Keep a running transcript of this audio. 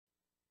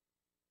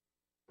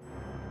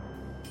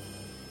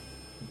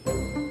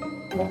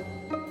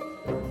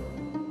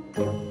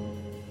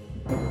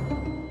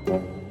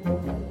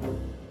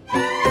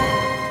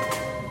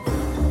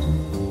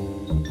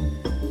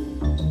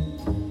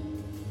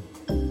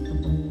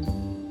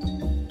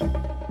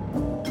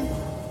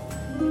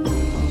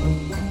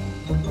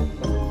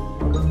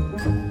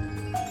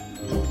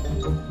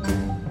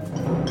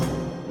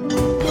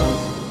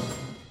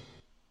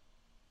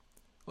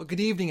good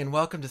evening and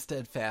welcome to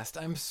Steadfast.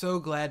 I'm so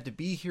glad to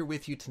be here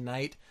with you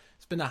tonight.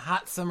 It's been a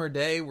hot summer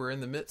day. We're in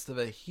the midst of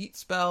a heat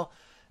spell,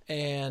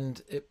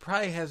 and it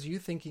probably has you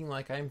thinking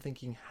like I'm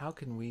thinking, how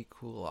can we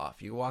cool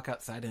off? You walk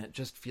outside and it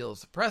just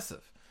feels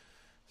oppressive.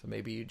 So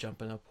maybe you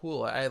jump in a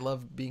pool. I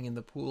love being in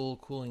the pool,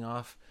 cooling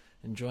off,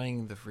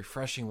 enjoying the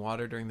refreshing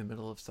water during the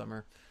middle of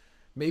summer.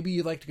 Maybe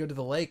you like to go to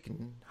the lake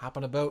and hop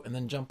on a boat and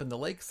then jump in the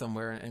lake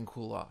somewhere and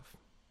cool off.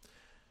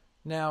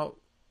 Now,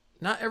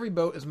 not every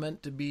boat is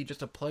meant to be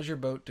just a pleasure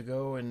boat to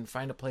go and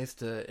find a place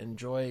to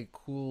enjoy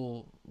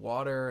cool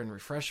water and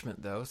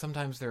refreshment, though.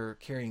 Sometimes they're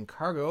carrying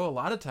cargo. A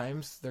lot of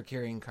times they're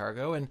carrying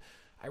cargo. And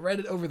I read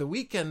it over the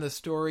weekend, the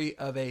story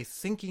of a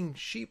sinking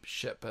sheep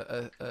ship,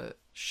 a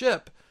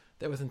ship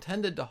that was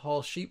intended to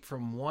haul sheep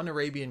from one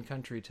Arabian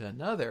country to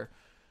another,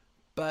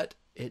 but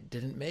it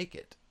didn't make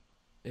it.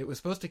 It was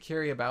supposed to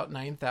carry about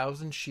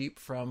 9,000 sheep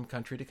from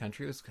country to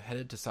country. It was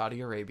headed to Saudi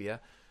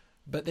Arabia.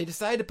 But they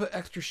decided to put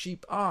extra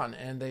sheep on,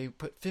 and they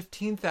put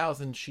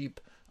 15,000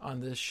 sheep on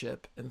this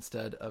ship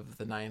instead of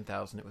the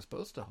 9,000 it was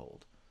supposed to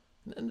hold.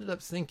 And it ended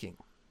up sinking.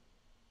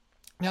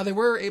 Now, they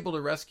were able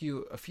to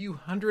rescue a few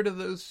hundred of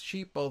those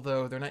sheep,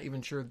 although they're not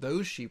even sure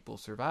those sheep will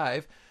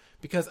survive,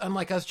 because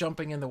unlike us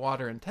jumping in the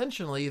water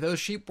intentionally, those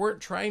sheep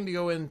weren't trying to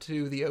go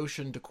into the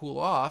ocean to cool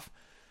off,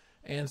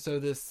 and so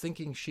this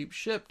sinking sheep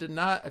ship did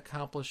not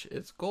accomplish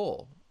its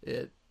goal.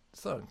 It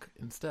sunk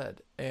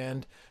instead.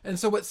 And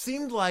so what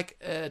seemed like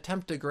an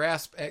attempt to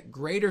grasp at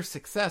greater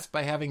success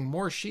by having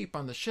more sheep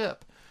on the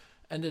ship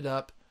ended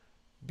up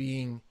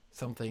being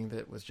something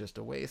that was just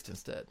a waste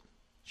instead.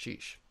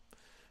 Sheesh.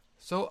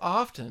 So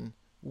often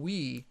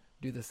we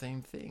do the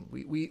same thing.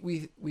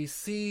 We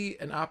see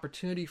an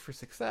opportunity for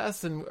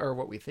success or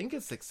what we think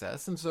is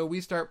success, and so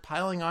we start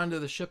piling onto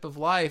the ship of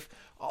life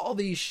all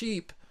these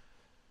sheep,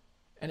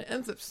 and it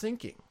ends up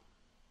sinking.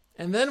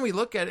 And then we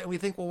look at it and we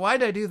think, well, why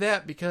did I do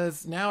that?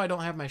 Because now I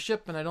don't have my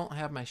ship and I don't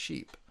have my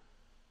sheep.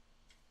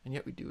 And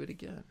yet we do it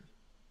again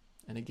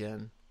and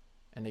again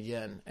and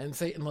again. And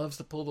Satan loves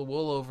to pull the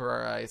wool over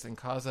our eyes and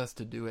cause us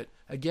to do it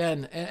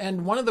again.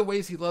 And one of the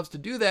ways he loves to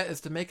do that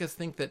is to make us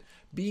think that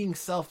being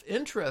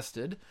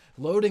self-interested,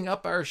 loading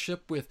up our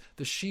ship with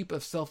the sheep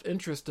of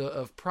self-interest,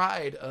 of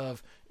pride,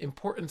 of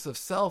importance of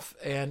self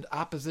and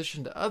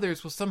opposition to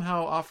others will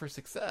somehow offer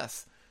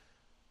success.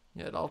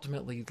 Yet it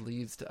ultimately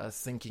leads to us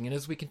sinking. And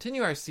as we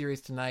continue our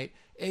series tonight,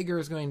 Agur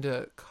is going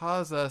to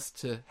cause us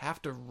to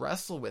have to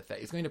wrestle with that.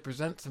 He's going to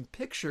present some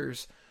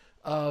pictures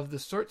of the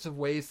sorts of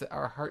ways that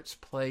our hearts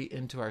play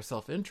into our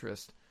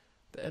self-interest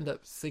that end up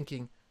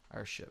sinking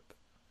our ship.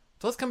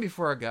 So let's come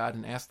before our God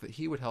and ask that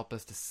he would help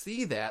us to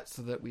see that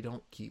so that we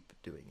don't keep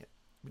doing it.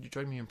 Would you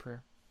join me in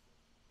prayer?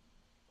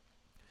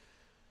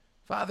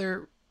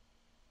 Father,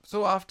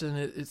 so often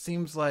it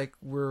seems like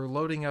we're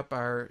loading up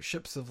our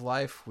ships of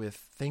life with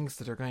things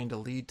that are going to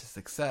lead to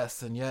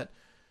success, and yet,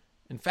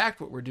 in fact,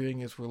 what we're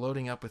doing is we're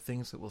loading up with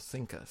things that will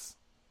sink us.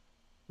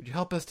 Would you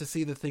help us to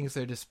see the things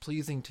that are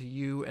displeasing to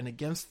you and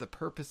against the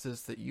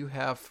purposes that you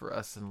have for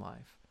us in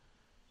life,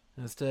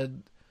 and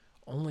instead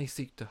only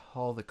seek to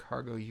haul the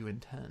cargo you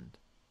intend?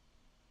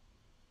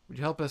 Would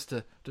you help us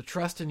to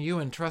trust in you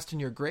and trust in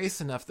your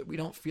grace enough that we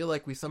don't feel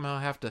like we somehow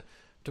have to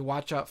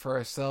watch out for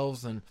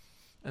ourselves and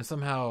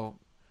somehow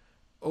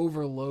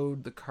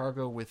overload the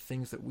cargo with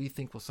things that we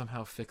think will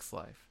somehow fix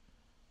life,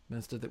 but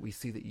instead that we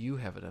see that you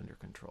have it under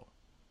control.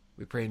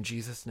 We pray in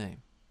Jesus'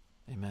 name.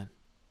 Amen.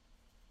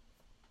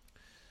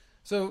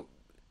 So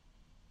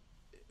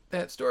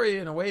that story,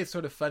 in a way, is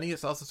sort of funny.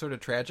 It's also sort of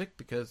tragic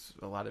because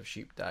a lot of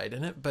sheep died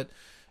in it, but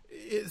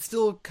it's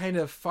still kind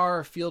of far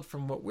afield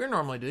from what we're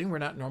normally doing. We're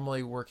not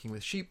normally working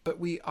with sheep, but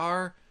we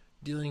are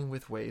dealing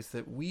with ways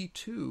that we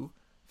too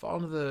fall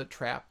into the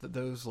trap that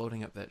those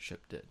loading up that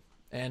ship did.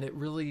 And it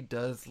really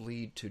does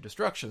lead to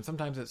destruction.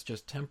 Sometimes it's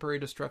just temporary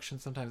destruction.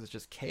 Sometimes it's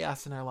just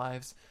chaos in our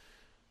lives.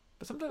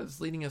 But sometimes it's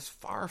leading us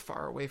far,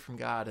 far away from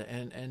God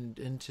and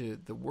into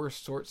the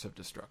worst sorts of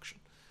destruction.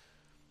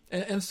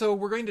 And so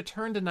we're going to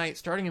turn tonight,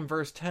 starting in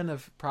verse 10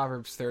 of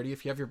Proverbs 30.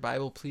 If you have your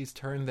Bible, please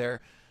turn there.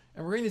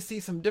 And we're going to see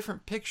some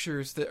different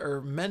pictures that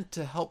are meant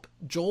to help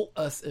jolt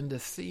us into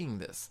seeing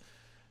this.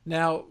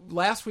 Now,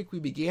 last week we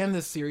began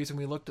this series and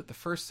we looked at the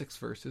first 6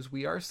 verses.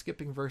 We are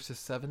skipping verses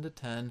 7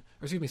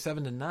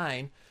 to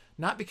 9,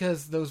 not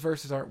because those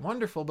verses aren't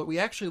wonderful, but we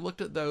actually looked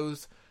at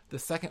those the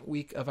second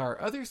week of our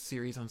other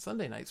series on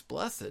Sunday nights,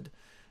 Blessed,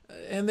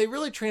 and they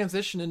really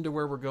transition into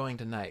where we're going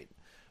tonight.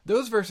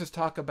 Those verses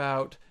talk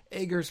about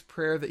Agur's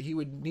prayer that he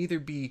would neither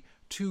be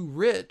too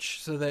rich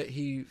so that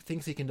he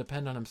thinks he can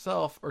depend on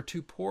himself, or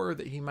too poor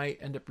that he might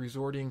end up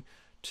resorting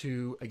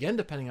to, again,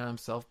 depending on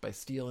himself by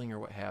stealing or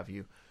what have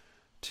you,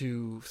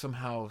 to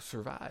somehow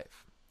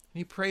survive. And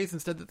he prays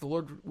instead that the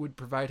Lord would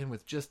provide him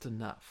with just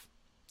enough.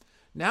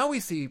 Now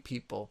we see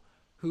people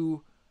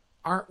who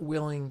aren't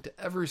willing to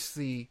ever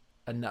see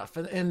enough.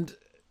 And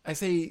I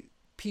say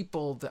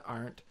people that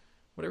aren't.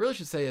 What I really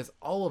should say is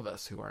all of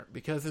us who aren't.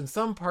 Because in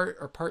some part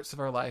or parts of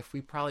our life,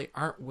 we probably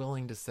aren't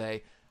willing to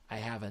say, I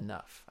have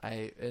enough.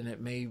 And it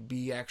may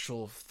be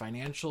actual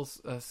financial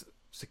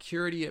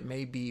security, it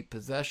may be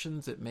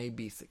possessions, it may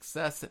be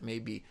success, it may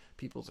be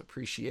people's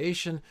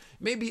appreciation,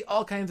 it may be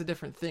all kinds of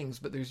different things,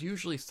 but there's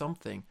usually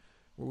something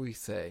where we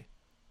say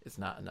it's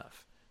not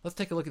enough. Let's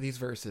take a look at these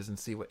verses and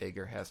see what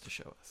Agur has to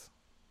show us.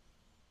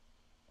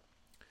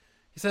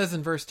 He says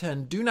in verse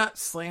 10, "Do not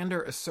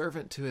slander a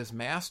servant to his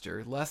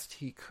master, lest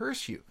he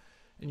curse you,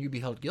 and you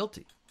be held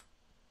guilty.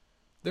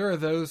 There are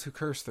those who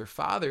curse their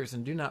fathers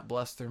and do not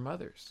bless their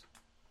mothers.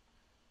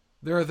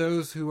 There are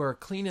those who are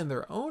clean in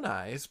their own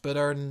eyes, but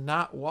are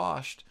not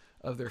washed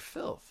of their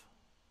filth.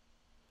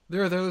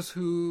 There are those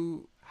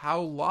who,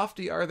 how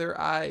lofty are their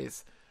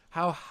eyes,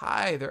 how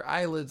high their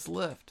eyelids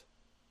lift.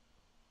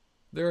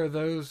 There are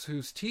those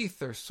whose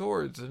teeth are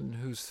swords and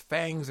whose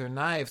fangs are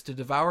knives, to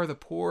devour the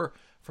poor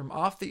from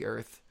off the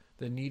earth,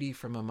 the needy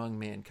from among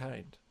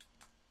mankind.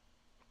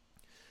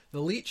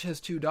 The leech has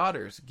 2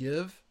 daughters,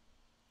 give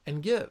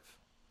and give.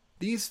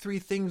 These 3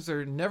 things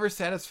are never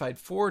satisfied,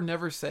 4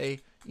 never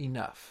say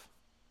enough.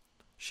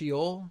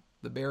 Sheol,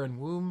 the barren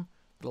womb,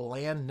 the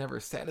land never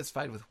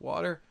satisfied with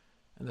water,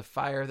 and the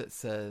fire that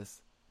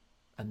says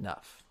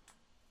enough.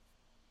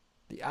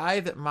 The eye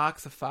that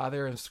mocks a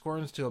father and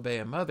scorns to obey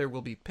a mother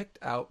will be picked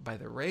out by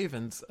the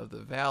ravens of the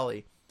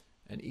valley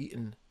and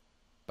eaten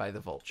by the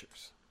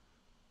vultures."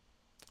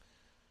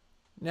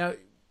 Now,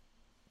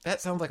 that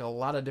sounds like a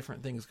lot of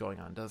different things going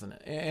on, doesn't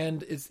it?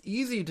 And it's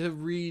easy to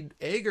read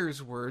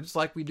Agur's words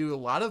like we do a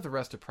lot of the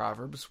rest of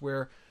Proverbs,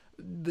 where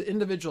the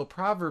individual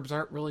proverbs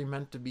aren't really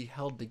meant to be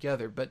held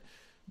together. But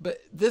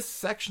this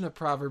section of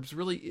Proverbs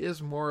really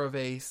is more of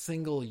a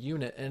single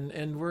unit,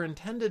 and we're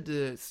intended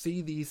to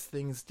see these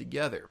things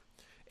together.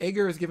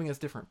 Agur is giving us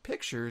different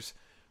pictures,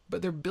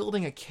 but they're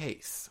building a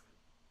case.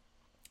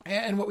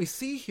 And what we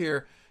see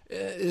here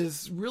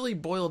is really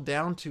boiled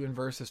down to in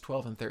verses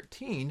 12 and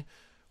 13,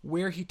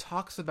 where he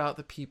talks about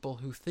the people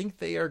who think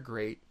they are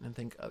great and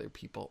think other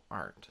people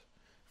aren't.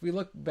 If we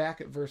look back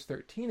at verse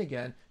 13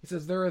 again, he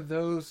says, "There are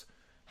those,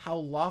 how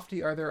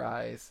lofty are their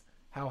eyes,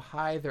 how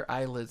high their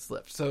eyelids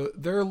lift." So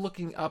they're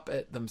looking up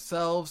at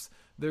themselves,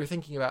 they're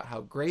thinking about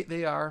how great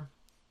they are,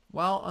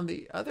 while on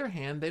the other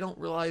hand, they don't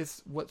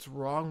realize what's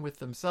wrong with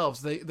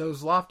themselves.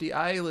 Those lofty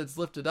eyelids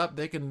lifted up,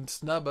 they can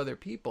snub other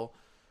people,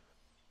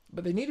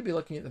 but they need to be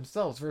looking at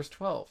themselves. Verse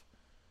 12,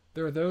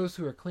 "There are those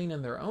who are clean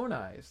in their own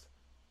eyes,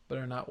 but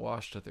are not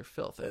washed of their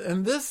filth."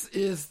 And this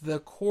is the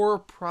core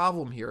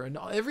problem here. And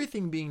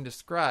everything being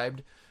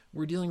described,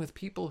 we're dealing with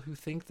people who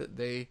think that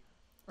they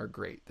are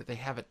great, that they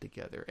have it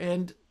together.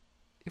 And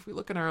if we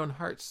look in our own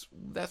hearts,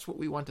 that's what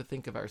we want to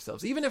think of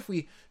ourselves. Even if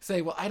we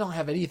say, well, I don't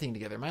have anything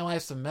together, my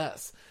life's a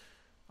mess.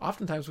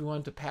 Oftentimes we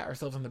want to pat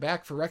ourselves on the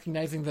back for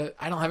recognizing that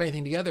I don't have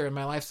anything together and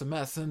my life's a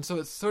mess. And so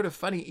it's sort of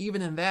funny,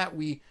 even in that,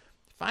 we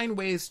find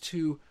ways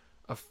to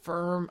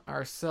affirm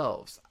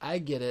ourselves. I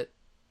get it,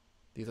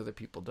 these other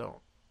people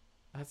don't.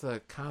 That's a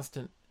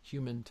constant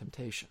human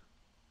temptation.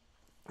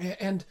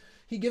 And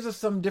he gives us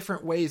some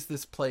different ways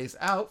this plays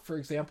out. For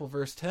example,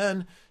 verse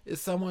 10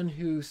 is someone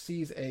who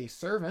sees a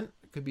servant,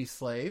 it could be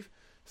slave,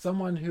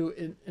 someone who,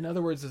 in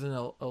other words, is in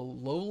a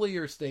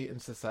lowlier state in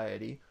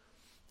society,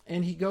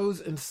 and he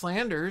goes and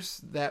slanders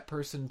that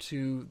person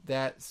to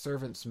that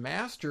servant's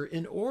master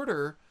in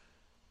order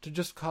to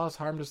just cause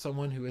harm to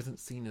someone who isn't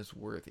seen as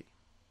worthy.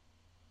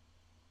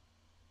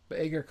 But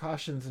Agur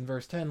cautions in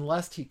verse 10,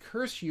 "Lest he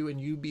curse you and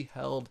you be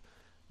held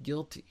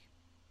guilty."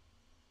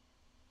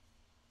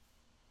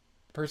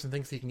 The person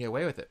thinks he can get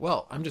away with it.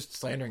 Well, I'm just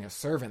slandering a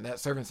servant. That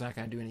servant's not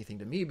going to do anything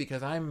to me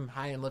because I'm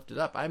high and lifted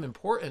up. I'm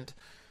important.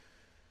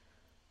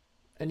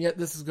 And yet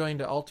this is going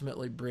to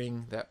ultimately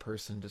bring that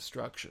person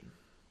destruction.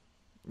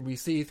 We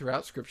see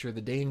throughout Scripture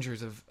the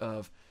dangers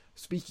of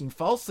speaking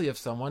falsely of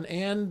someone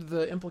and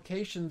the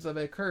implications of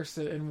a curse.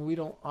 And we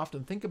don't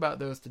often think about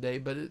those today,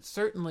 but it's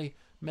certainly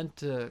meant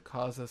to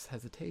cause us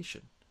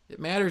hesitation. It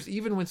matters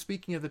even when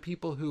speaking of the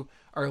people who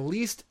are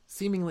least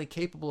seemingly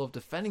capable of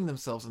defending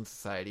themselves in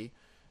society,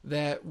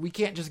 that we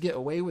can't just get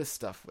away with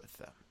stuff with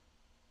them.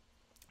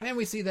 And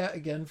we see that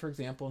again, for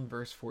example, in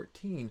verse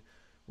 14,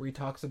 where he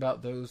talks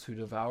about those who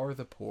devour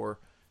the poor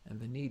and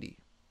the needy.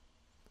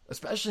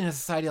 Especially in a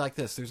society like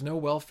this, there's no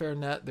welfare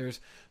net, there's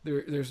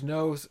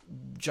no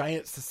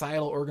giant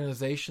societal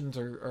organizations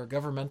or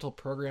governmental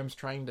programs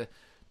trying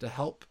to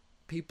help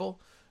people.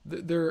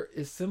 There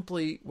is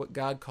simply what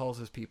God calls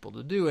his people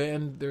to do,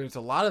 and there's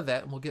a lot of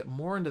that, and we'll get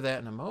more into that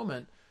in a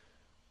moment.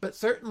 But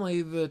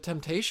certainly the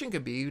temptation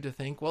could be to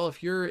think, well,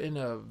 if you're in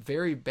a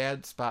very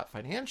bad spot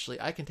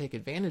financially, I can take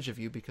advantage of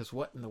you because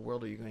what in the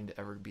world are you going to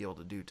ever be able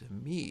to do to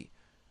me?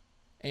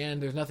 And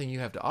there's nothing you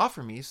have to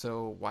offer me,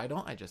 so why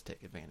don't I just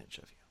take advantage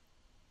of you?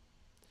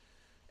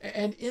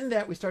 And in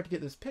that, we start to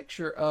get this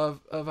picture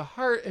of a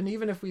heart, and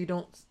even if we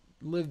don't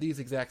live these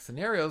exact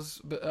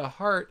scenarios, but a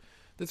heart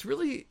that's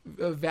really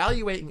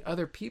evaluating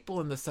other people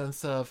in the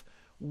sense of,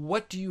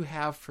 what do you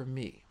have for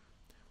me?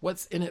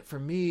 What's in it for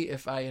me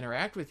if I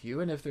interact with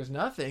you? And if there's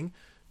nothing,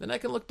 then I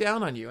can look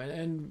down on you.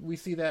 And we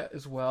see that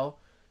as well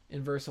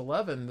in verse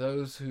 11,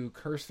 those who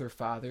curse their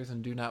fathers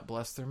and do not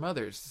bless their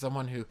mothers.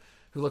 Someone who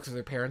who looks at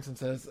their parents and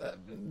says,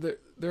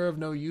 they're of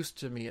no use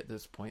to me at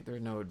this point. They're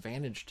no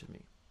advantage to me.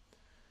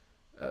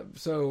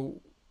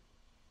 So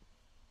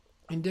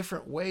in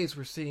different ways,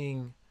 we're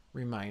seeing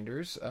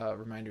reminders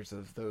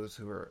of those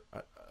who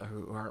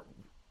aren't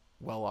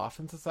well off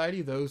in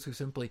society, those who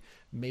simply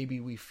maybe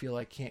we feel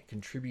like can't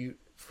contribute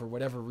for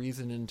whatever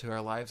reason into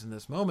our lives in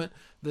this moment.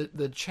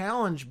 The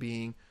challenge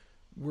being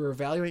we're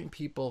evaluating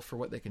people for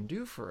what they can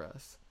do for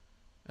us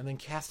and then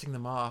casting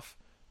them off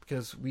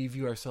because we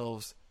view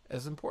ourselves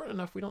as important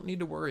enough we don't need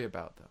to worry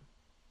about them.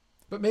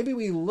 But maybe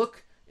we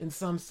look in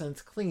some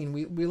sense clean.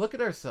 We look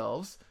at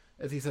ourselves,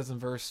 as he says in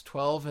verse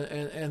 12,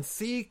 and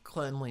see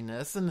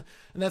cleanliness. And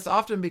that's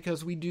often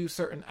because we do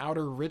certain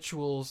outer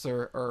rituals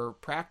or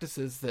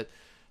practices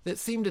that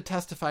seem to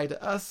testify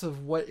to us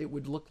of what it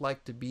would look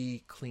like to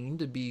be clean,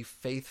 to be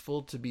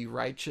faithful, to be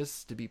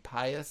righteous, to be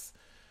pious.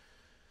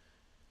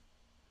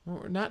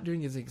 What we're not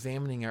doing is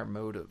examining our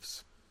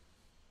motives.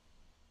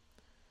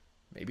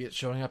 Maybe it's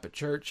showing up at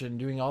church and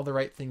doing all the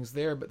right things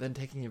there, but then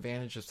taking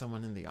advantage of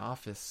someone in the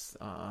office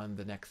on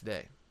the next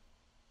day.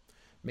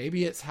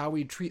 Maybe it's how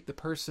we treat the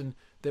person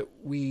that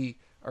we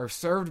are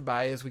served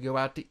by as we go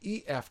out to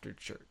eat after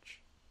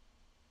church.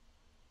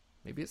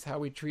 Maybe it's how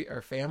we treat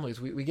our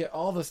families. We get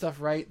all the stuff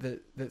right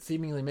that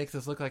seemingly makes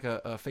us look like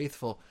a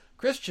faithful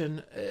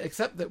Christian,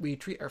 except that we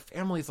treat our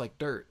families like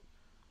dirt.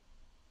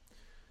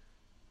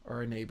 Or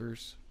our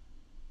neighbors.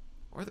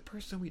 Or the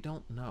person we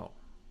don't know.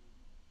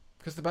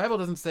 Because the Bible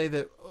doesn't say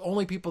that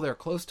only people that are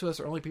close to us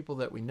or only people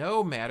that we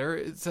know matter.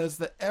 It says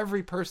that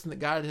every person that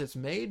God has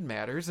made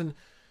matters.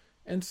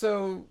 And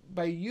so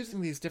by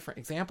using these different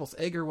examples,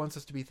 Agur wants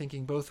us to be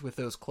thinking both with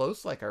those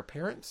close, like our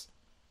parents,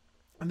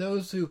 and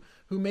those who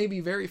may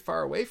be very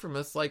far away from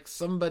us, like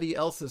somebody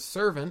else's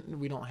servant.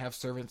 We don't have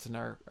servants in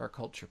our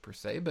culture per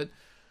se, but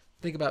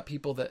think about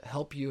people that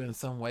help you in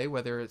some way,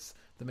 whether it's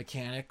the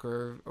mechanic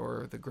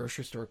or the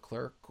grocery store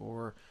clerk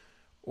or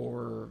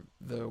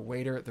the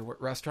waiter at the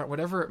restaurant,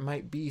 whatever it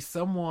might be,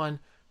 someone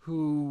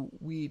who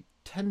we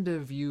tend to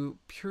view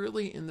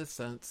purely in the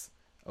sense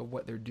of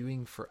what they're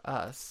doing for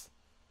us.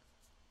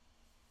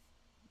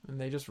 And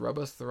they just rub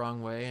us the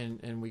wrong way,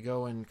 and we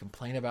go and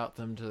complain about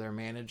them to their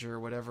manager or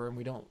whatever,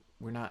 and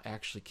we're not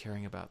actually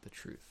caring about the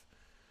truth.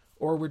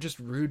 Or we're just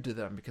rude to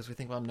them because we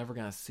think, well, I'm never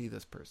going to see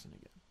this person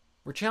again.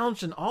 We're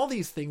challenged in all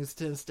these things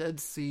to instead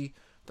see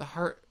the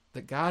heart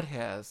that God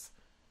has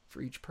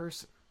for each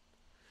person.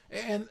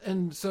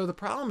 And so the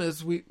problem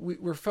is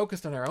we're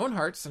focused on our own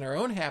hearts and our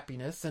own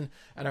happiness and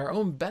our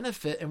own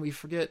benefit, and we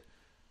forget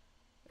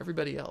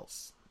everybody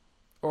else.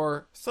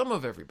 Or some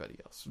of everybody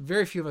else.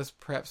 Very few of us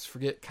perhaps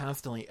forget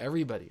constantly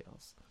everybody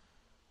else.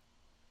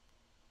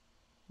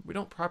 We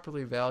don't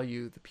properly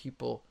value the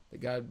people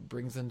that God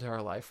brings into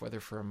our life,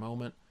 whether for a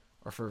moment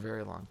or for a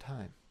very long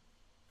time.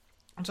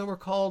 And so we're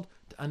called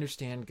to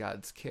understand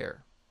God's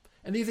care.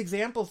 And these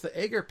examples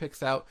that Agur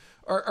picks out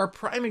are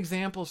prime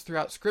examples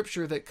throughout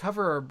Scripture that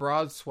cover a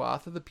broad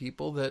swath of the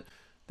people that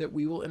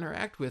we will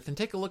interact with. And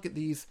take a look at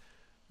these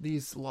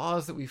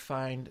laws that we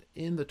find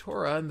in the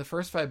Torah in the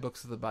first 5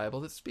 books of the Bible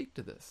that speak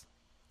to this.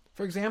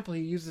 For example,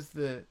 he uses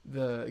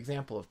the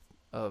example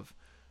of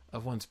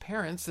one's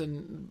parents,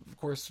 and of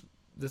course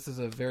this is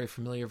a very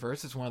familiar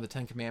verse. It's one of the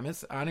 10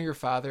 Commandments. Honor your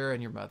father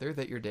and your mother,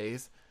 that your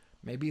days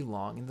may be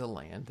long in the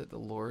land that the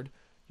Lord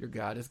your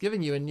God has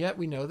given you. And yet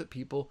we know that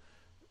people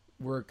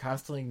were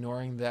constantly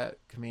ignoring that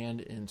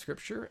command in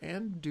Scripture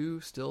and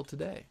do still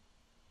today.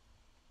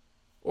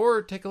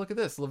 Or take a look at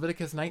this,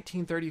 Leviticus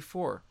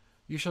 19:34.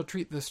 You shall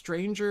treat the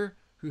stranger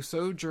who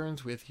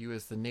sojourns with you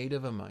as the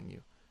native among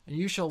you, and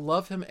you shall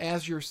love him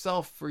as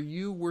yourself, for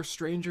you were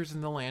strangers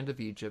in the land of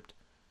Egypt.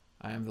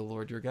 I am the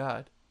Lord your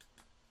God.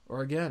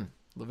 Or again,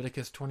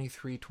 Leviticus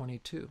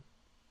 23:22.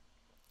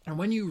 And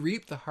when you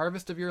reap the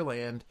harvest of your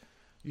land,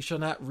 you shall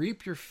not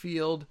reap your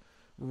field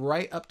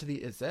right up to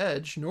its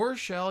edge, nor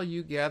shall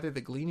you gather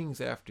the gleanings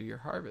after your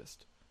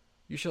harvest.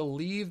 You shall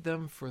leave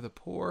them for the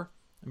poor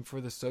and for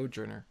the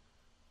sojourner.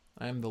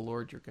 I am the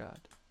Lord your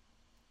God.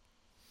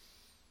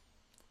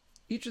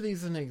 Each of these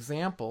is an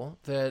example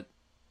that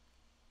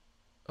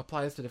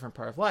applies to a different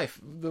part of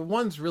life. The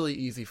one's really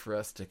easy for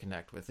us to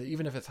connect with,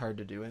 even if it's hard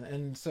to do.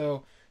 And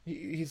so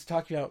he's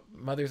talking about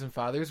mothers and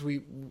fathers. We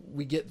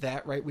get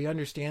that, right? We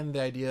understand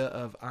the idea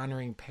of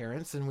honoring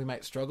parents, and we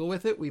might struggle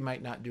with it. We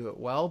might not do it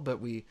well, but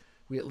we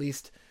at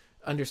least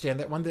understand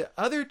that one. The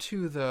other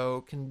two,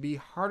 though, can be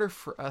harder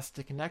for us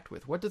to connect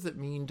with. What does it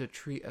mean to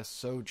treat a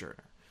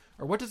sojourner?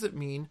 Or what does it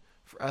mean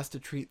for us to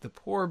treat the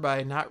poor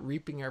by not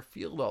reaping our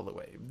field all the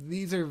way?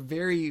 These are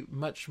very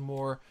much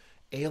more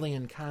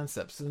alien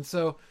concepts. And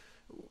so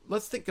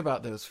let's think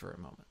about those for a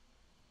moment.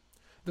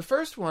 The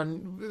first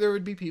one, there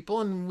would be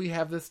people, and we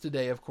have this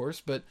today, of course,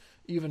 but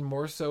even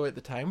more so at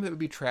the time, that would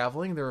be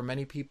traveling. There were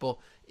many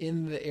people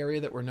in the area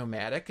that were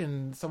nomadic,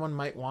 and someone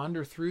might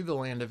wander through the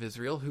land of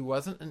Israel who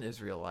wasn't an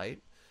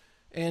Israelite.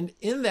 And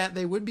in that,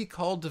 they would be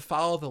called to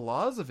follow the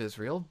laws of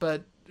Israel,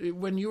 but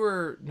when you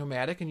were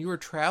nomadic and you were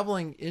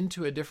traveling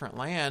into a different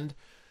land,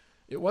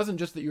 It wasn't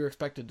just that you were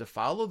expected to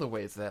follow the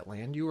ways of that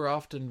land. You were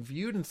often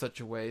viewed in such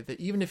a way that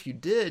even if you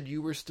did,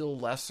 you were still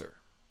lesser.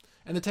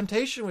 And the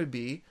temptation would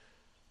be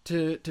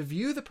to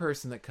view the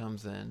person that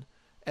comes in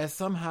as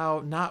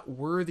somehow not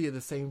worthy of the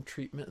same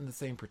treatment and the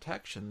same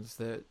protections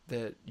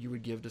that you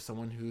would give to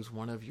someone who's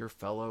one of your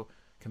fellow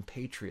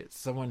compatriots,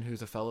 someone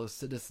who's a fellow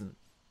citizen.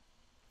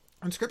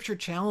 And Scripture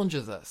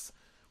challenges us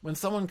when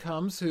someone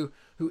comes who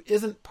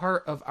isn't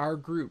part of our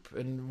group,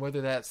 and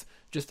whether that's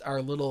just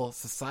our little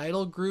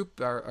societal group,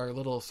 our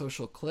little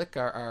social clique,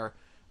 our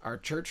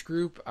church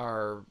group,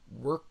 our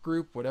work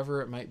group,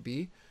 whatever it might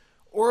be,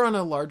 or on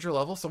a larger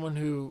level, someone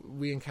who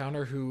we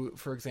encounter who,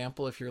 for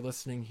example, if you're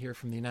listening here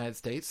from the United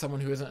States,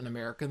 someone who isn't an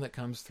American that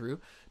comes through,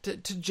 to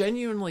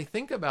genuinely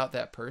think about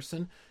that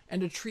person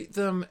and to treat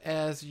them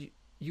as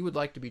you would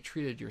like to be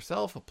treated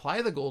yourself.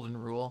 Apply the golden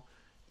rule,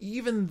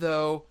 even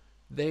though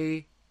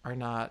they are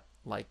not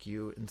like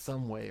you in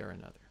some way or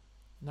another,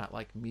 not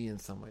like me in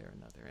some way or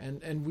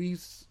another. And we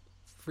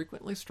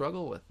frequently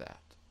struggle with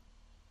that.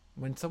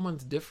 When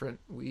someone's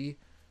different, we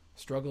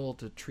struggle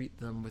to treat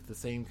them with the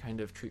same kind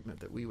of treatment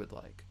that we would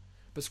like.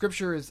 But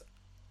Scripture is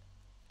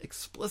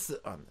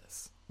explicit on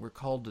this. We're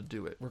called to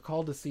do it. We're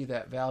called to see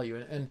that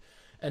value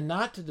and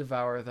not to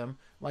devour them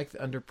like the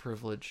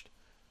underprivileged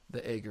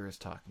that Agur is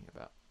talking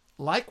about.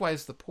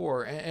 Likewise, the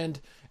poor,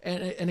 and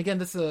again,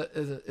 this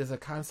is a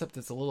concept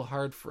that's a little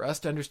hard for us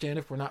to understand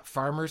if we're not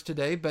farmers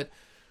today. But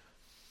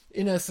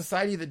in a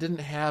society that didn't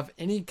have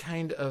any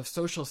kind of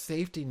social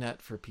safety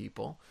net for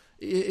people,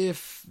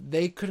 if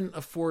they couldn't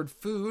afford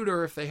food,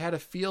 or if they had a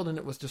field and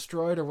it was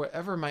destroyed, or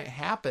whatever might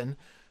happen,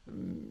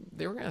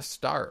 they were going to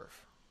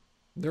starve.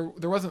 There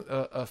wasn't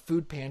a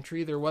food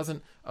pantry. There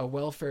wasn't a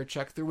welfare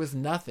check. There was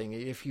nothing.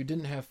 If you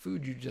didn't have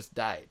food, you just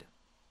died.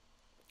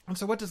 And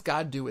so what does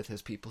God do with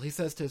his people? He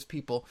says to his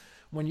people,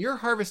 when you're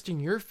harvesting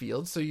your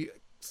field, so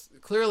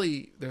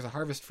clearly there's a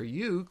harvest for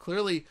you,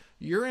 clearly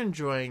you're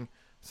enjoying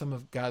some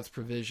of God's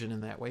provision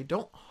in that way.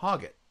 Don't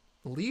hog it.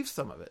 Leave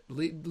some of it.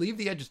 Leave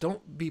the edges.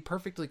 Don't be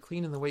perfectly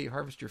clean in the way you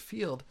harvest your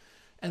field.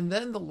 And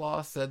then the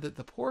law said that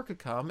the poor could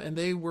come, and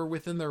they were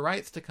within their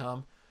rights to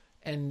come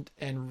and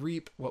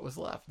reap what was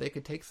left. They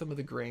could take some of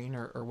the grain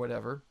or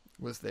whatever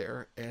was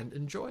there and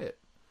enjoy it.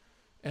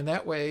 And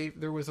that way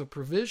there was a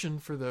provision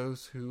for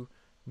those who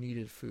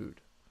needed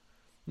food.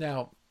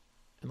 Now,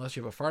 unless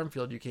you have a farm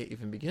field, you can't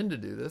even begin to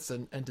do this.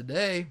 And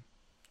today,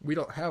 we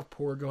don't have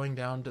poor going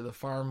down to the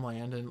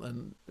farmland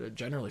and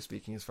generally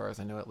speaking, as far as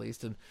I know at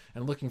least, and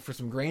looking for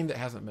some grain that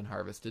hasn't been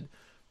harvested.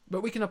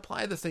 But we can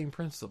apply the same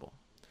principle.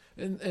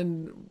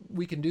 And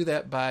we can do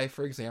that by,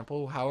 for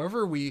example,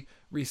 however we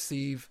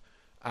receive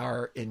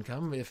our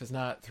income, if it's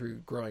not through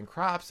growing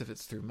crops, if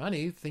it's through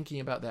money,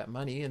 thinking about that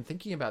money and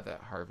thinking about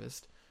that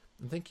harvest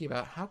and thinking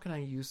about how can I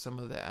use some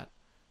of that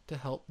to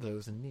help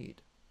those in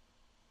need.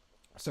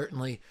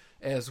 Certainly,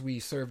 as we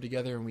serve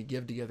together and we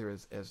give together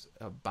as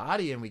a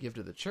body and we give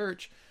to the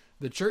church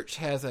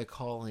has a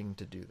calling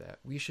to do that.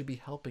 We should be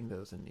helping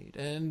those in need.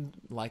 And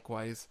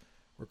likewise,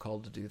 we're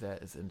called to do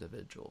that as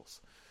individuals.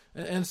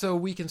 And so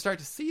we can start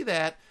to see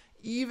that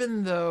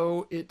even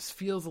though it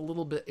feels a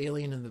little bit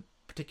alien in the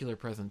particular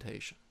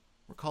presentation.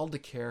 We're called to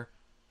care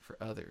for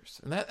others.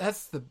 And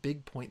that's the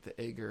big point that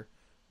Agur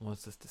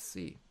wants us to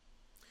see.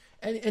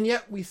 And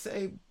yet we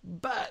say,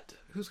 but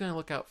who's going to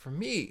look out for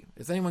me?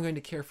 Is anyone going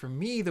to care for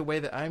me the way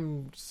that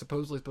I'm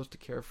supposedly supposed to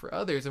care for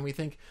others? And we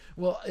think,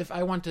 well, if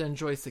I want to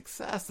enjoy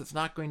success, it's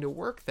not going to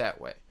work that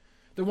way.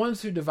 The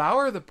ones who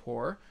devour the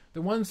poor,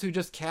 the ones who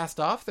just cast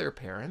off their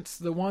parents,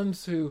 the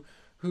ones who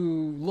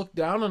look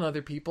down on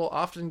other people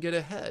often get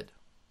ahead.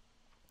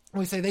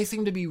 We say they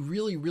seem to be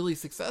really, really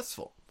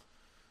successful.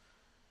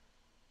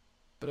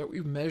 But are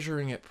we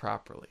measuring it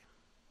properly?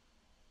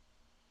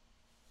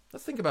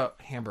 Let's think about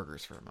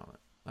hamburgers for a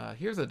moment.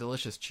 Here's a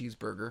delicious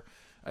cheeseburger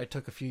I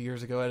took a few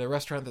years ago at a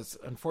restaurant that's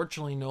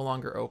unfortunately no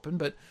longer open,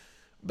 but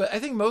I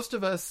think most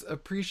of us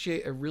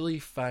appreciate a really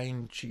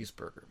fine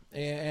cheeseburger.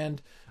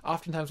 And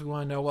oftentimes we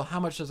want to know, well, how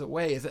much does it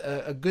weigh? Is it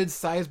a good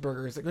size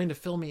burger? Is it going to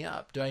fill me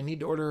up? Do I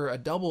need to order a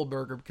double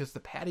burger because the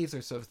patties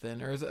are so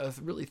thin? Or is it a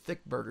really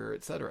thick burger,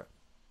 etc.?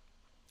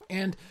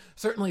 And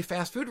certainly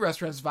fast food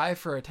restaurants vie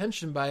for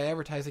attention by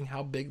advertising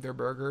how big their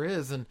burger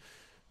is. And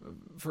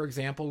for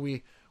example,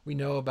 we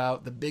know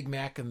about the Big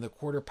Mac and the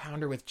Quarter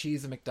Pounder with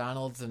cheese at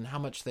McDonald's and how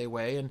much they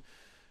weigh. And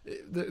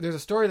there's a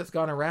story that's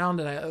gone around,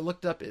 and I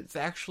looked up, it's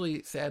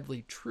actually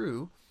sadly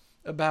true,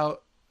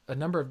 about a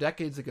number of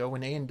decades ago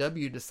when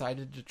A&W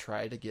decided to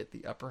try to get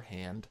the upper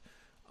hand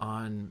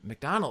on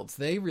McDonald's.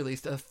 They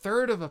released a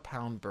third of a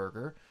pound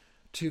burger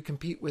to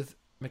compete with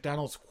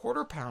McDonald's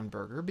Quarter Pound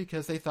burger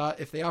because they thought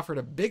if they offered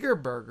a bigger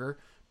burger,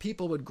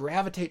 people would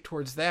gravitate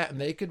towards that and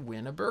they could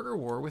win a burger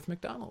war with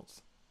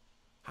McDonald's.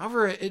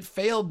 However, it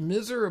failed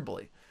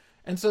miserably.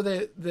 And so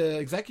the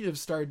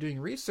executives started doing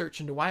research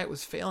into why it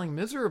was failing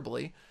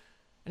miserably.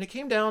 And it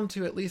came down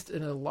to, at least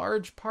in a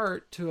large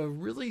part, to a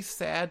really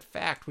sad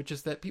fact, which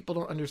is that people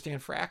don't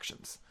understand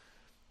fractions.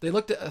 They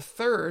looked at a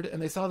third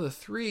and they saw the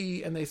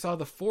 3 and they saw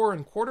the 4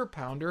 and Quarter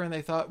Pounder and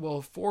they thought,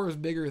 well, 4 is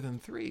bigger than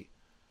 3.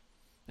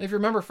 And if you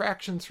remember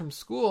fractions from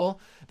school,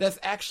 that's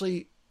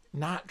actually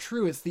not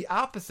true. It's the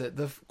opposite.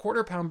 The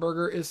quarter-pound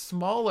burger is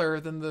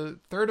smaller than the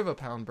third of a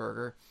pound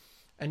burger,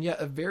 and yet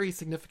a very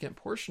significant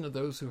portion of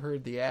those who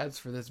heard the ads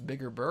for this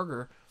bigger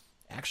burger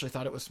actually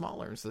thought it was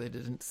smaller, and so they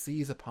didn't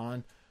seize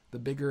upon the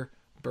bigger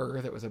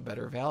burger that was a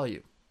better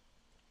value.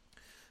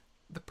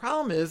 The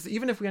problem is,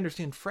 even if we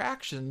understand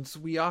fractions,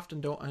 we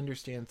often don't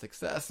understand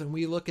success, and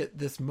we look at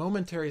this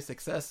momentary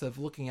success of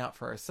looking out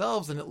for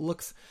ourselves, and it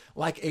looks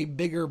like a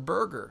bigger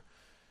burger.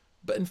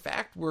 But in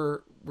fact,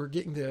 we're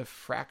getting the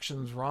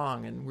fractions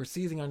wrong, and we're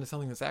seizing onto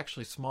something that's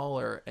actually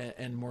smaller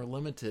and more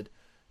limited,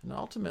 and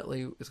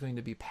ultimately is going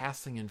to be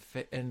passing and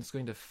it's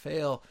going to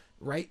fail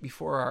right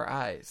before our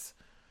eyes.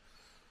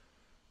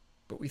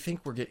 But we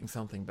think we're getting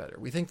something better.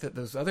 We think that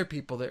those other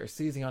people that are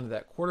seizing onto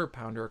that quarter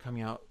pounder are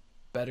coming out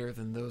better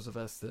than those of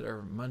us that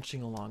are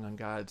munching along on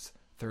God's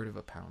third of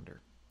a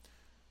pounder.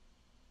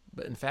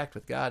 But in fact,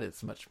 with God,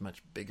 it's much,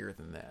 much bigger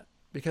than that.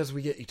 Because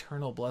we get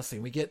eternal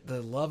blessing. We get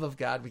the love of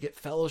God. We get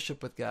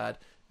fellowship with God.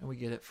 And we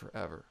get it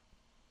forever.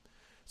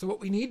 So what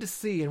we need to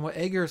see, and what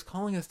Agur is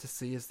calling us to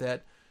see, is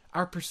that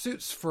our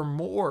pursuits for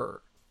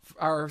more,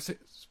 our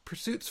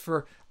pursuits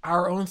for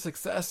our own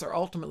success are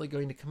ultimately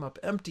going to come up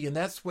empty. And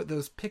that's what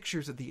those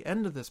pictures at the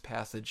end of this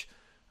passage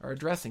are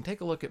addressing. Take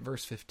a look at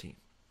verse 15.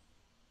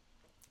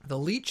 The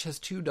leech has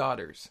 2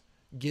 daughters,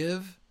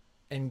 give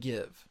and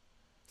give.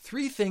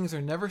 3 things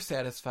are never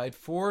satisfied,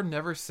 4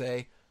 never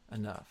say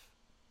enough.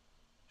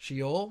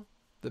 Sheol,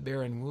 the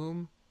barren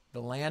womb,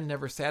 the land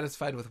never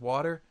satisfied with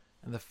water,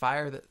 and the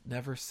fire that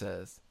never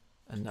says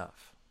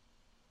enough.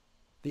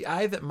 The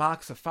eye that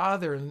mocks a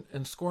father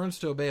and scorns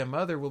to obey a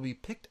mother will be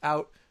picked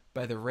out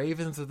by the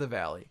ravens of the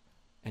valley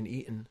and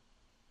eaten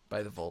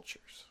by the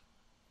vultures.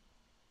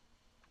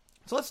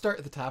 So let's start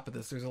at the top of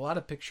this. There's a lot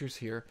of pictures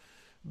here,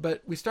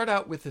 but we start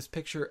out with this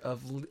picture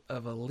of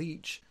a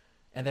leech,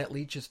 and that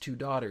leech has 2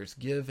 daughters,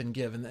 give and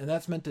give. And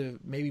that's meant to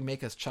maybe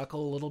make us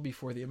chuckle a little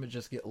before the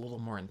images get a little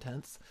more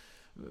intense.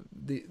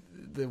 The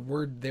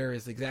word there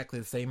is exactly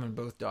the same in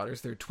both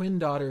daughters. They're twin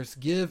daughters,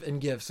 give and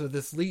give. So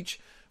this leech,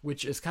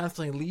 which is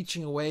constantly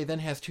leeching away, then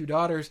has 2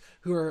 daughters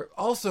who are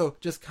also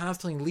just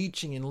constantly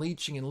leeching and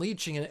leeching and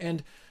leeching.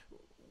 And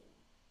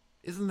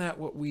isn't that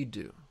what we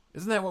do?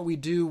 Isn't that what we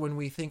do when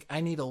we think,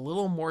 I need a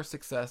little more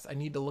success? I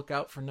need to look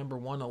out for number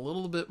 1 a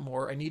little bit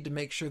more. I need to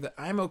make sure that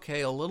I'm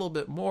okay a little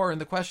bit more.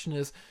 And the question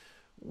is,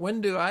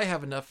 when do I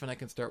have enough and I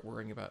can start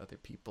worrying about other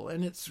people?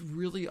 And it's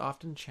really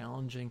often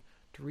challenging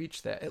to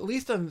reach that, at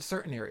least in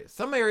certain areas.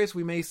 Some areas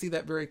we may see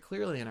that very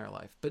clearly in our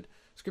life, but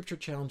Scripture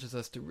challenges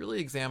us to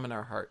really examine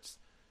our hearts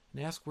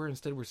and ask where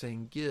instead we're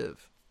saying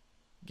give,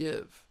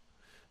 give.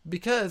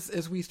 Because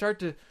as we start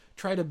to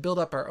try to build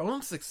up our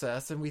own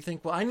success and we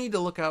think, well, I need to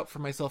look out for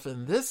myself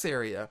in this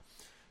area,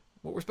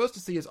 what we're supposed to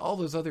see is all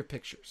those other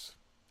pictures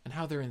and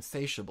how they're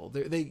insatiable.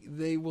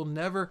 They will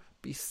never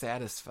be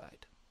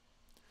satisfied.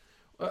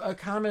 A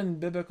common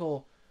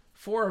biblical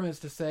form is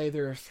to say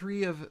there are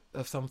 3 of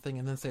something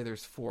and then say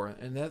there's 4.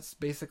 And that's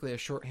basically a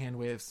shorthand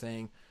way of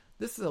saying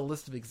this is a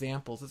list of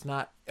examples. It's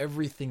not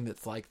everything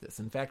that's like this.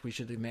 In fact, we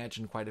should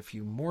imagine quite a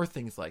few more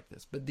things like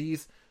this. But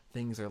these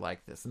things are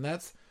like this. And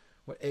that's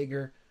what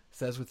Agur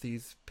says with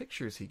these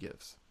pictures he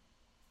gives.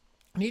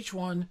 And each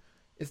one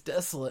is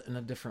desolate in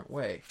a different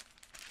way.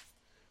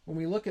 When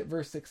we look at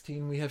verse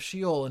 16, we have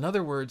Sheol. In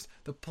other words,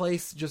 the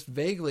place just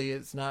vaguely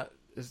is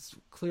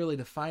clearly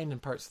defined in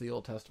parts of the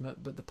Old Testament,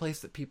 but the place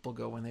that people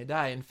go when they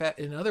die. In fact,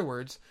 in other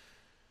words,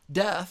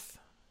 death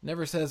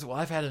never says, well,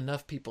 I've had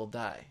enough people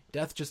die.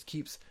 Death just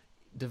keeps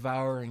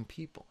devouring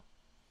people.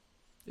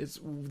 It's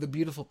the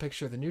beautiful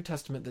picture of the New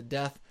Testament that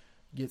death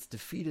gets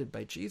defeated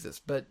by Jesus.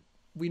 But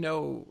we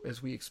know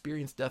as we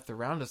experience death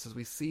around us, as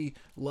we see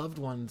loved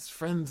ones,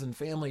 friends, and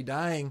family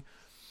dying,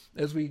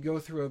 as we go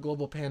through a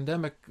global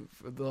pandemic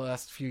for the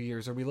last few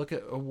years, or we look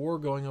at a war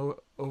going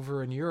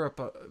over in Europe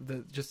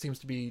that just seems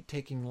to be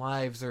taking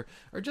lives, or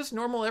just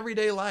normal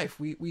everyday life,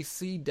 we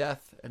see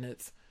death and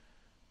its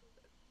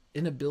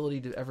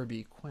inability to ever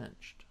be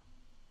quenched.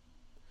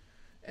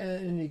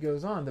 And he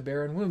goes on, the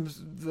barren wombs,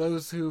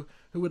 those who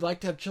would like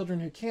to have children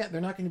who can't,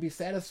 they're not going to be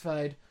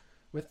satisfied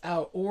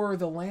without, or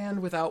the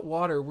land without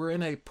water. We're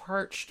in a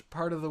parched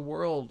part of the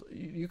world.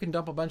 You can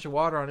dump a bunch of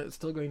water on it, it's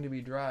still going to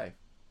be dry.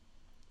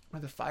 Or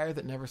the fire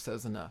that never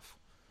says enough.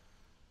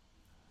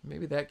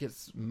 Maybe that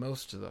gets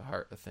most to the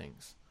heart of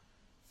things.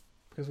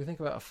 Because we think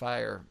about a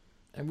fire,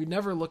 and we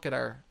never look at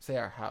our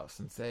house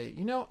and say,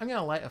 I'm going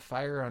to light a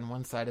fire on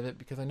one side of it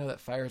because I know that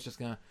fire is just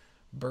going to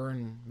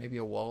burn maybe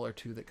a wall or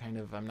two that kind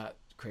of I'm not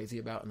crazy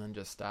about and then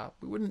just stop.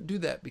 We wouldn't do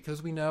that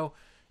because we know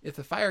if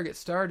the fire gets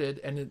started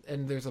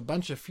and there's a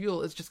bunch of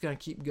fuel, it's just going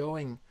to keep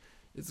going.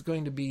 It's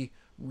going to be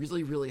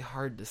really, really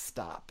hard to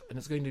stop, and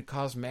it's going to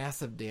cause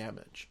massive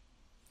damage.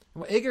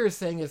 And what Agur is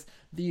saying is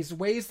these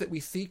ways that we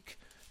seek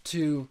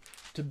to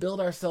build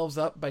ourselves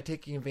up by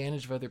taking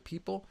advantage of other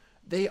people,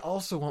 they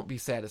also won't be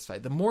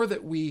satisfied. The more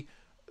that we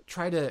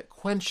try to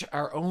quench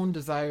our own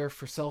desire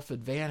for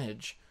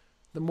self-advantage,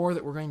 the more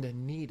that we're going to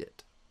need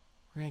it.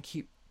 We're going to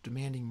keep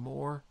demanding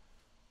more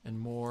and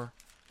more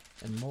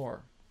and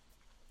more.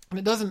 And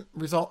it doesn't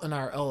result in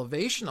our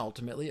elevation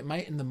ultimately. It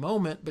might in the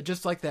moment, but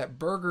just like that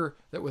burger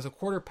that was a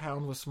quarter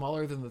pound was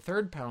smaller than the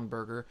third pound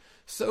burger,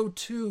 so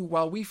too,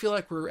 while we feel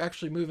like we're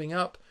actually moving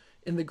up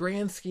in the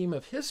grand scheme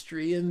of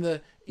history, in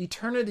the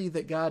eternity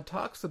that God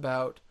talks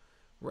about,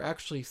 we're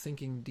actually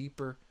sinking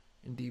deeper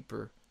and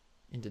deeper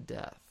into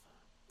death.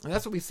 And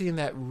that's what we see in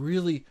that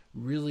really,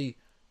 really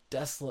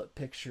desolate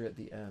picture at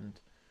the end.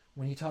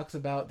 When he talks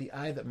about the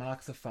eye that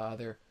mocks a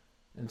father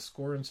and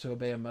scorns to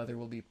obey a mother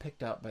will be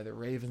picked out by the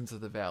ravens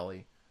of the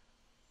valley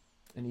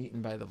and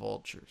eaten by the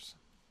vultures.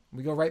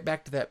 We go right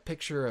back to that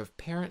picture of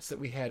parents that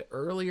we had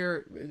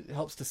earlier. It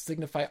helps to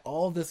signify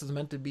all of this is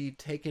meant to be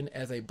taken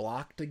as a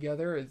block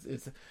together.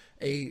 It's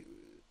a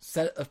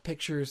set of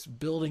pictures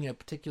building a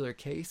particular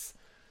case.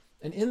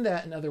 And in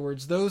that, in other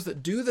words, those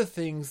that do the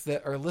things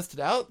that are listed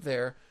out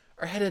there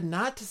are headed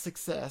not to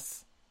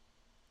success,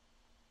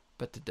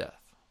 but to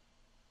death.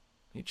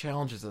 He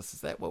challenges us,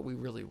 is that what we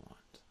really want?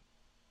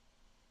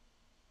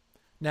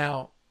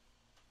 Now,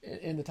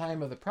 in the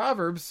time of the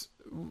Proverbs,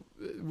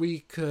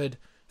 we could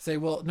say,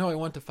 well, no, I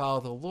want to follow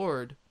the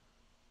Lord.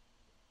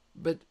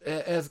 But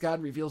as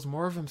God reveals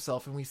more of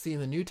himself, and we see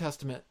in the New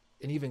Testament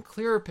an even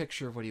clearer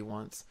picture of what he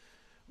wants,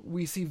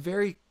 we see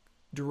very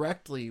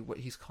directly what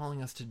he's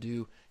calling us to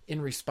do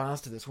in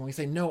response to this. When we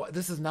say, no,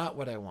 this is not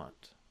what I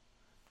want.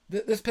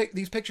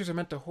 These pictures are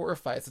meant to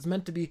horrify us. It's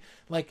meant to be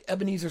like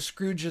Ebenezer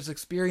Scrooge's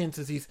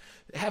experiences. He's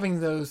having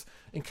those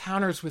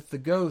encounters with the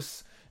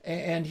ghosts,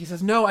 and he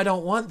says, no, I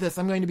don't want this.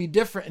 I'm going to be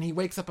different. And he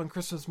wakes up on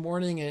Christmas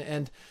morning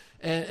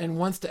and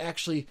wants to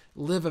actually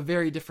live a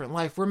very different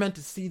life. We're meant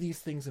to see these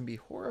things and be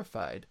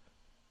horrified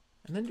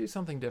and then do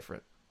something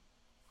different.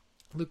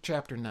 Luke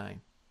chapter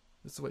 9.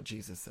 This is what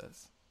Jesus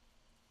says.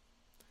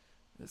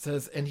 It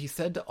says, and he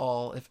said to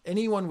all, if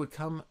anyone would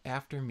come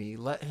after me,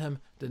 let him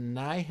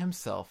deny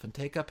himself and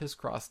take up his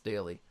cross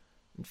daily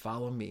and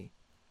follow me.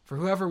 For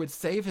whoever would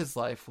save his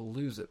life will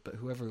lose it, but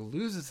whoever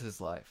loses his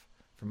life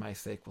for my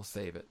sake will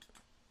save it.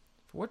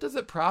 For what does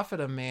it profit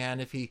a man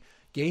if he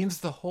gains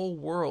the whole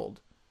world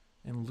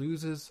and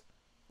loses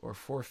or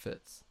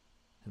forfeits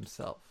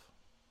himself?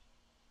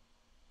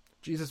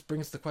 Jesus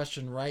brings the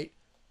question right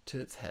to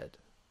its head.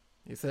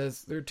 He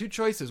says there are two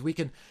choices. We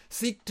can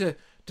seek to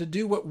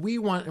do what we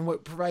want and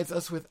what provides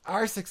us with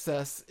our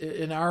success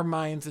in our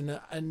minds in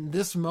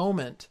this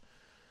moment,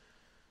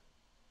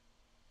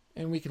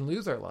 and we can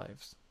lose our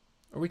lives.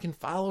 Or we can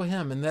follow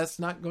him, and that's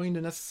not going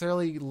to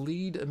necessarily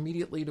lead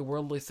immediately to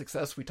worldly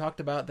success. We talked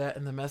about that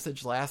in the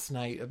message last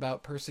night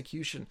about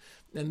persecution,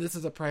 and this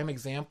is a prime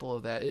example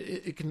of that.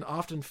 It can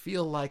often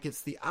feel like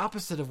it's the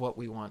opposite of what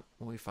we want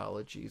when we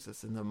follow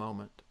Jesus in the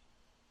moment.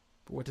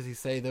 But what does he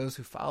say? Those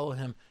who follow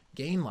him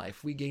gain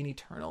life. We gain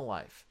eternal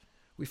life.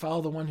 We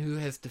follow the one who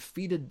has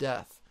defeated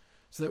death,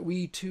 so that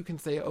we too can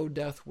say, "Oh,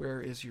 death,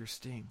 where is your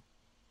sting?"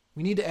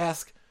 We need to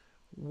ask,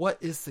 what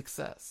is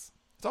success?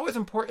 It's always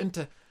important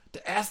to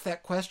ask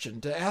that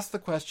question, to ask the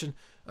question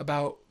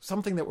about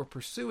something that we're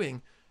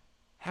pursuing.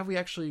 Have we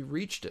actually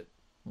reached it?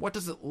 What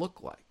does it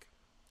look like?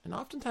 And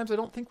oftentimes I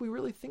don't think we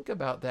really think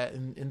about that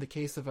in the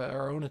case of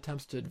our own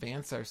attempts to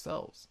advance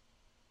ourselves.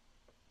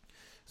 I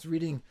was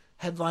reading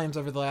headlines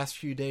over the last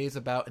few days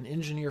about an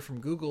engineer from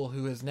Google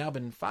who has now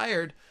been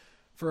fired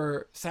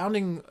for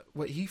sounding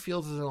what he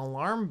feels is an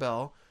alarm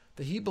bell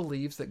that he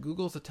believes that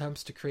Google's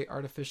attempts to create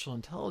artificial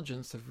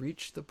intelligence have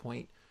reached the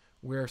point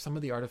where some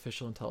of the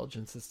artificial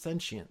intelligence is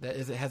sentient. That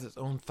is, it has its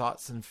own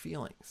thoughts and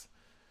feelings.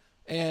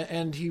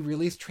 And he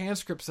released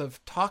transcripts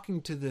of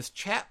talking to this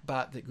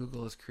chatbot that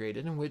Google has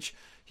created, in which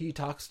he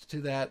talks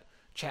to that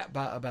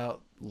chatbot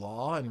about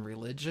law and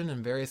religion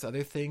and various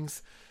other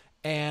things.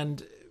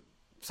 And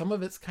some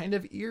of it's kind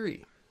of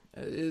eerie.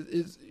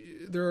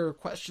 There are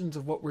questions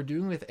of what we're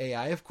doing with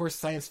AI. Of course,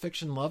 science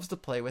fiction loves to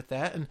play with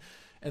that.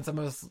 And some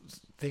of us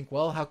think,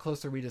 well, how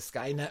close are we to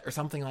Skynet or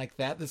something like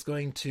that that's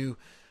going to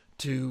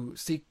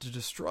seek to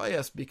destroy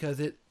us because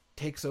it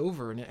takes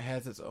over and it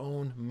has its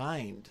own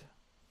mind.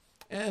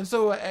 And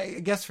so I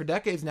guess for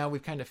decades now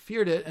we've kind of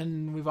feared it,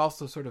 and we've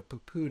also sort of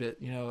poo-pooed it.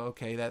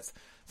 Okay, that's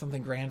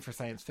something grand for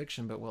science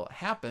fiction, but will it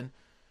happen?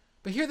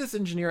 But here this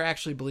engineer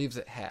actually believes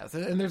it has.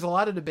 And there's a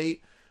lot of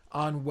debate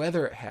on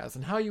whether it has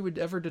and how you would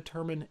ever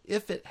determine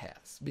if it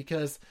has.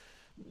 Because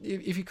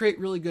if you create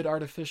really good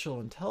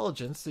artificial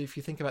intelligence, if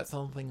you think about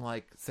something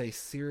like, say,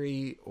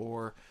 Siri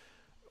or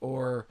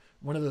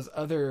one of those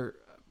other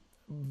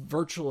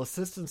virtual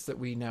assistants that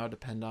we now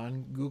depend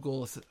on,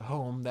 Google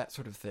Home, that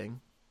sort of thing.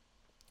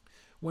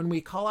 When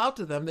we call out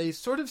to them, they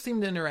sort of seem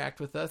to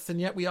interact with us,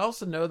 and yet we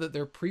also know that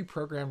they're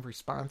pre-programmed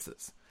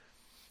responses.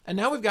 And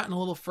now we've gotten a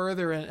little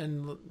further,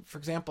 and for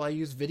example, I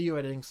use video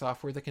editing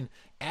software that can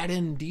add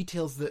in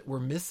details that were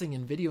missing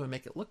in video and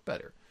make it look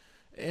better.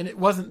 And it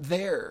wasn't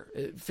there.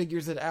 It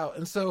figures it out.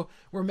 And so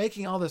we're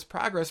making all this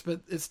progress,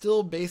 but it's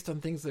still based on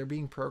things that are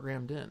being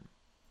programmed in.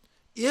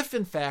 If,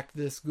 in fact,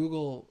 this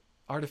Google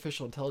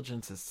artificial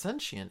intelligence is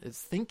sentient,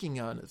 it's thinking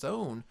on its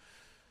own,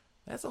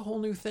 that's a whole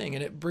new thing.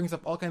 And it brings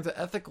up all kinds of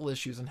ethical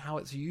issues and how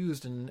it's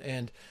used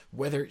and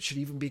whether it should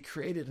even be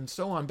created and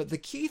so on. But the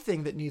key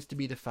thing that needs to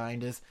be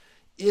defined is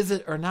is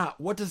it or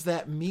not? What does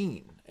that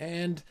mean?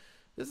 And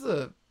this is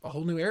a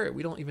whole new area.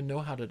 We don't even know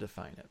how to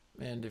define it.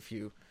 And if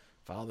you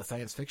follow the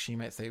science fiction, you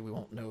might say we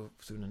won't know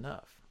soon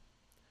enough.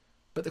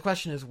 But the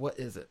question is, what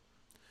is it?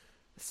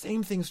 The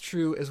same thing's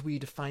true as we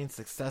define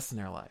success in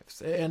our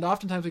lives. And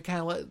oftentimes we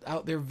kind of let it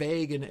out there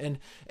vague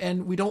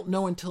and we don't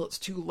know until it's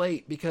too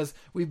late because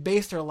we've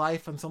based our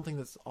life on something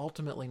that's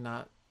ultimately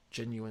not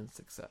genuine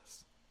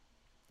success.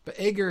 But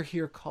Agur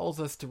here calls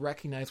us to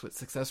recognize what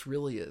success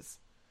really is.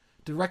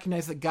 To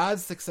recognize that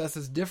God's success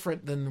is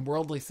different than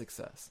worldly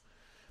success.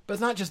 But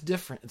it's not just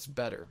different, it's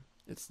better.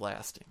 It's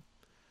lasting.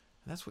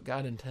 And that's what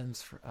God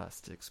intends for us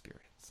to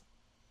experience.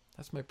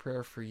 That's my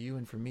prayer for you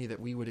and for me,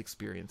 that we would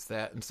experience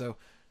that. And so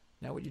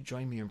now would you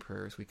join me in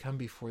prayer as we come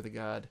before the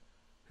God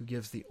who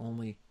gives the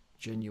only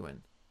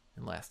genuine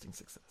and lasting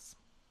success.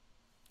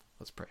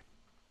 Let's pray.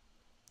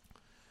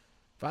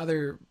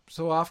 Father,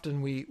 so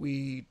often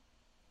we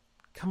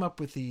come up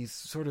with these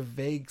sort of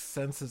vague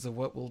senses of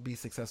what will be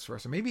success for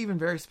us, or maybe even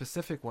very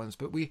specific ones,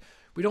 but we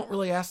don't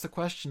really ask the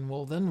question,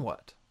 well, then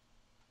what?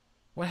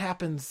 What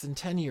happens in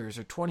 10 years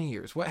or 20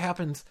 years? What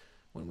happens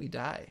when we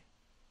die?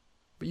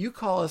 But you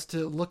call us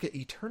to look at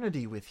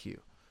eternity with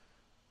you,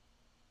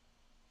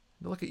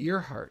 to look at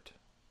your heart,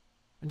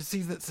 and to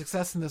see that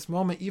success in this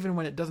moment, even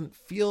when it doesn't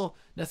feel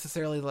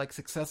necessarily like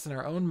success in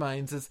our own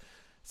minds, is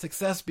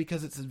success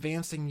because it's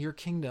advancing your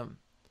kingdom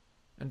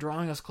and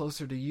drawing us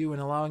closer to you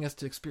and allowing us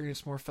to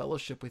experience more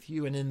fellowship with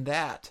you. And in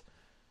that,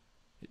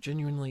 it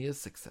genuinely is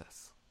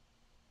success.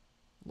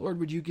 Lord,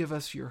 would you give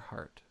us your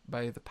heart?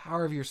 By the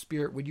power of your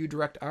Spirit, would you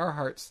direct our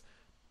hearts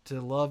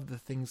to love the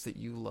things that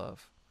you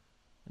love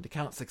and to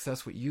count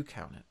success what you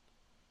count it?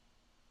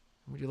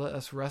 And would you let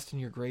us rest in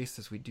your grace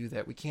as we do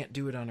that? We can't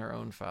do it on our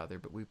own, Father,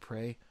 but we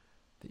pray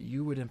that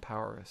you would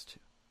empower us to.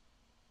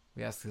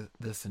 We ask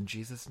this in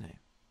Jesus' name.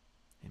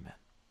 Amen.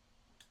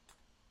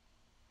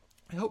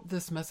 I hope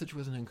this message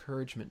was an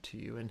encouragement to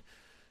you. And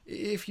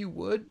if you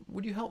would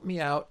you help me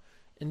out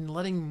in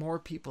letting more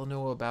people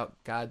know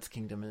about God's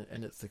kingdom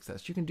and its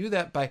success? You can do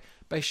that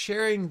by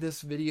sharing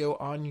this video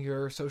on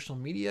your social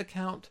media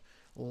account,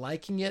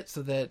 liking it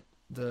so that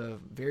the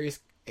various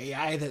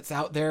AI that's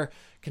out there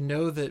can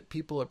know that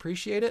people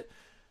appreciate it,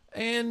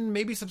 and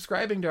maybe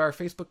subscribing to our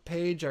Facebook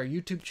page, our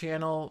YouTube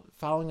channel,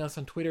 following us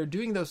on Twitter,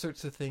 doing those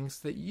sorts of things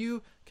so that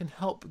you can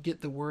help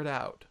get the word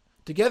out.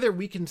 Together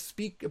we can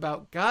speak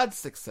about God's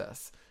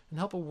success and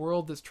help a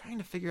world that's trying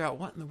to figure out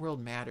what in the world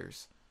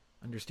matters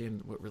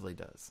understand what really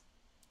does.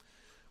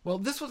 Well,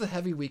 this was a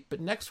heavy week,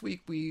 but next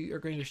week we are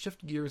going to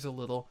shift gears a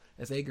little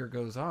as Agur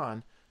goes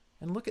on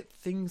and look at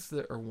things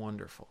that are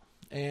wonderful.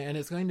 And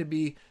it's going to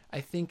be,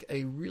 I think,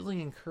 a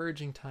really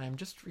encouraging time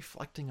just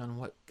reflecting on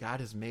what God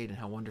has made and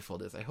how wonderful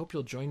it is. I hope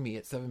you'll join me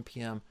at 7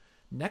 p.m.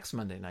 next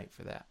Monday night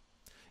for that.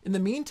 In the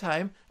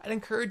meantime, I'd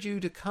encourage you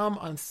to come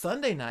on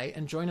Sunday night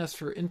and join us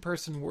for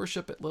in-person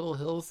worship at Little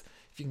Hills.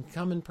 If you can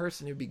come in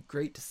person, it would be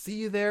great to see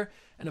you there.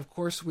 And of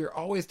course, we're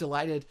always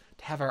delighted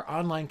to have our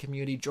online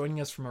community joining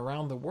us from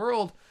around the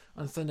world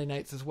on Sunday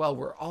nights as well.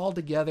 We're all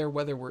together,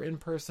 whether we're in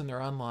person or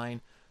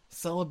online,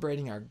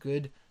 celebrating our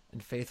good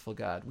and faithful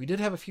God. We did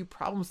have a few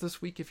problems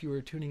this week if you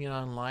were tuning in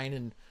online,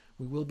 and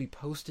we will be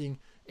posting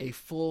a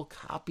full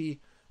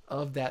copy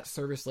of that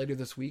service later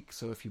this week.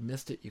 So if you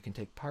missed it, you can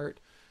take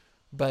part.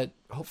 But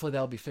hopefully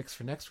that'll be fixed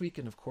for next week.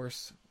 And of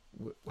course,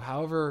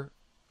 whatever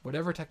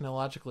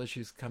technological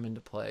issues come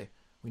into play,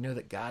 we know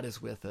that God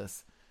is with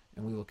us,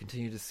 and we will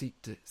continue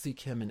to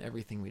seek him in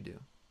everything we do.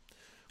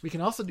 We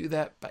can also do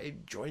that by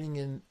joining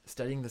in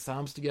studying the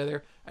Psalms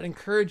together. I'd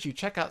encourage you,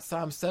 check out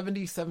Psalms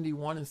 70,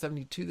 71, and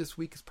 72 this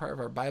week as part of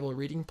our Bible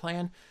reading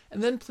plan.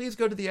 And then please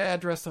go to the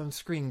address on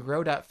screen,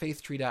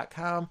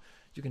 grow.faithtree.com.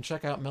 You can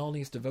check out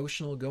Melanie's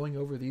devotional going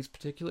over these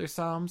particular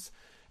Psalms.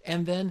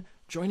 And then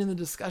join in the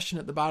discussion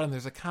at the bottom.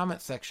 There's a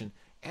comment section.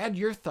 Add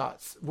your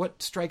thoughts.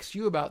 What strikes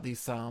you about these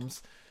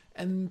Psalms?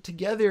 And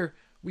together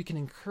we can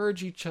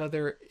encourage each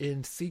other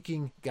in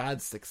seeking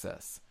God's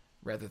success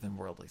rather than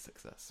worldly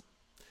success.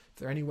 If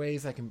there are any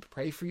ways I can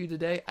pray for you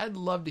today, I'd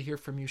love to hear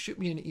from you. Shoot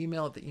me an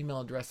email at the email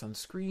address on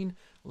screen.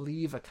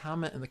 Leave a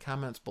comment in the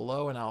comments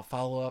below, and I'll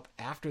follow up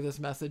after this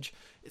message.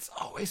 It's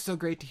always so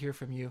great to hear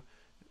from you.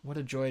 What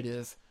a joy it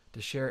is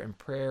to share in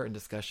prayer and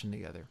discussion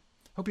together.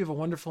 Hope you have a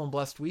wonderful and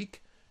blessed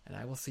week, and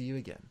I will see you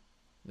again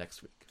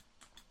next week.